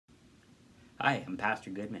Hi, I'm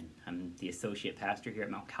Pastor Goodman. I'm the associate pastor here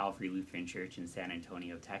at Mount Calvary Lutheran Church in San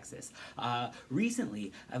Antonio, Texas.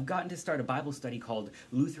 Recently, I've gotten to start a Bible study called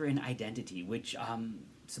Lutheran Identity, which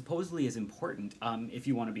supposedly is important if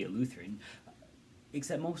you want to be a Lutheran.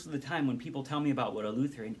 Except most of the time when people tell me about what a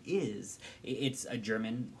Lutheran is, it's a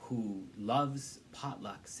German who loves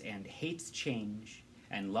potlucks and hates change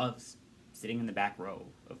and loves sitting in the back row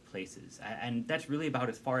of places. And that's really about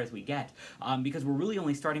as far as we get, because we're really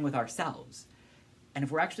only starting with ourselves. And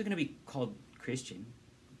if we're actually going to be called Christian,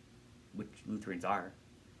 which Lutherans are,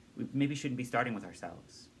 we maybe shouldn't be starting with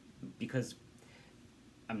ourselves. Because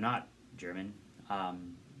I'm not German.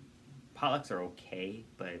 Potlucks are okay,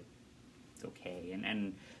 but it's okay.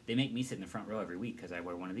 And they make me sit in the front row every week because I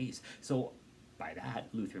wear one of these. So by that,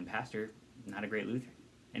 Lutheran pastor, not a great Lutheran.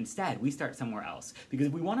 Instead, we start somewhere else. Because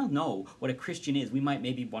if we want to know what a Christian is, we might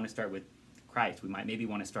maybe want to start with Christ. We might maybe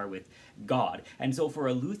want to start with God. And so for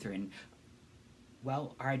a Lutheran,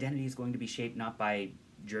 well, our identity is going to be shaped not by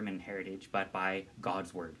German heritage, but by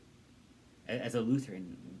God's Word. As a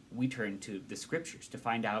Lutheran, we turn to the Scriptures to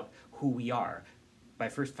find out who we are by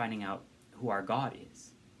first finding out who our God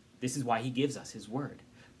is. This is why he gives us his Word.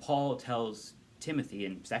 Paul tells Timothy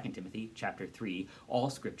in 2 Timothy chapter 3, all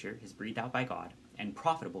Scripture is breathed out by God and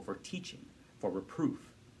profitable for teaching, for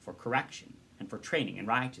reproof, for correction, and for training in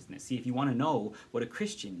righteousness. See, if you want to know what a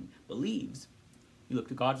Christian believes, you look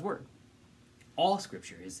to God's Word. All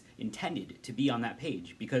Scripture is intended to be on that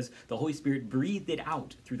page because the Holy Spirit breathed it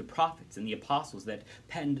out through the prophets and the apostles that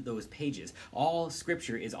penned those pages. All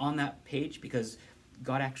Scripture is on that page because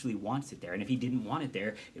God actually wants it there. And if he didn't want it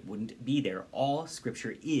there, it wouldn't be there. All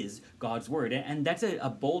Scripture is God's Word. And that's a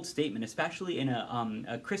bold statement, especially in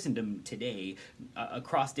a Christendom today,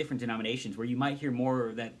 across different denominations, where you might hear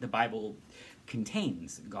more that the Bible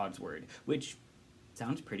contains God's Word, which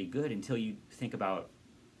sounds pretty good until you think about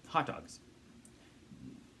hot dogs.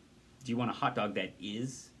 Do you want a hot dog that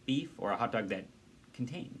is beef or a hot dog that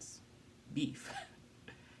contains beef?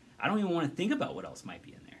 I don't even want to think about what else might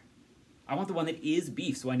be in there. I want the one that is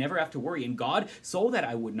beef, so I never have to worry. And God, so that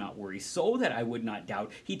I would not worry, so that I would not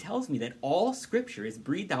doubt, he tells me that all Scripture is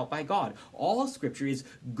breathed out by God. All Scripture is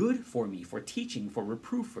good for me, for teaching, for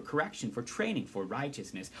reproof, for correction, for training, for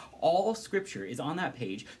righteousness. All Scripture is on that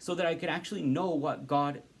page so that I can actually know what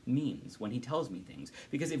God means when he tells me things.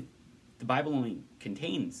 Because if the Bible only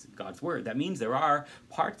contains God's Word, that means there are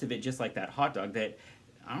parts of it, just like that hot dog, that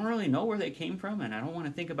I don't really know where they came from, and I don't want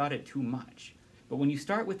to think about it too much. But when you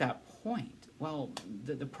start with that point, well,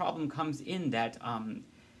 the problem comes in that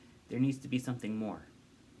there needs to be something more.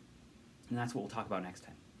 And that's what we'll talk about next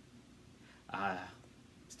time.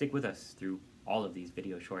 Stick with us through all of these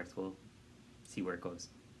video shorts. We'll see where it goes.